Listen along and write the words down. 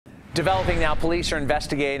Developing now, police are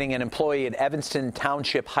investigating an employee at Evanston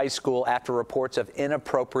Township High School after reports of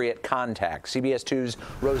inappropriate contact. CBS 2's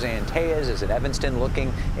Roseanne Tellez is at Evanston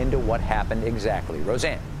looking into what happened exactly.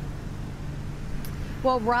 Roseanne.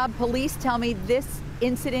 Well, Rob, police tell me this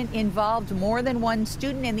incident involved more than one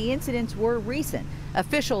student, and the incidents were recent.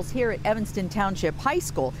 Officials here at Evanston Township High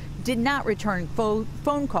School did not return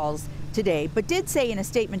phone calls today, but did say in a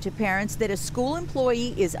statement to parents that a school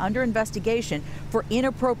employee is under investigation for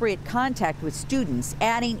inappropriate contact with students,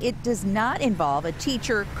 adding it does not involve a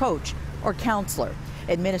teacher, coach, or counselor.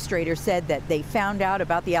 Administrators said that they found out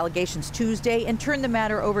about the allegations Tuesday and turned the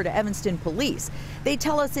matter over to Evanston police. They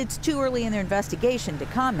tell us it's too early in their investigation to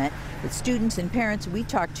comment, but students and parents we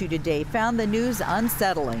talked to today found the news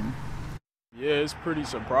unsettling. Yeah, it's pretty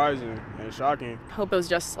surprising and shocking. Hope it was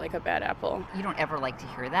just like a bad apple. You don't ever like to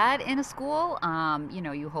hear that in a school. You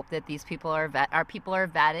know, you hope that these people are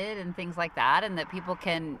vetted and things like that, and that people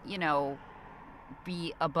can, you know,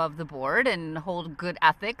 be above the board and hold good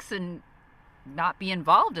ethics and not be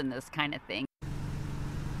involved in this kind of thing.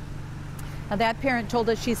 Now, that parent told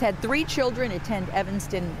us she's had 3 children attend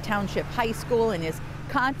Evanston Township High School and is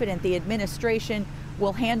confident the administration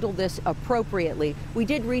will handle this appropriately. We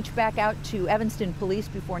did reach back out to Evanston police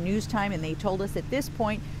before news time, and they told us at this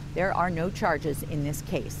point there are no charges in this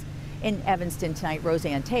case. In Evanston tonight,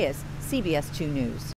 Roseanne Tellez, CBS 2 News.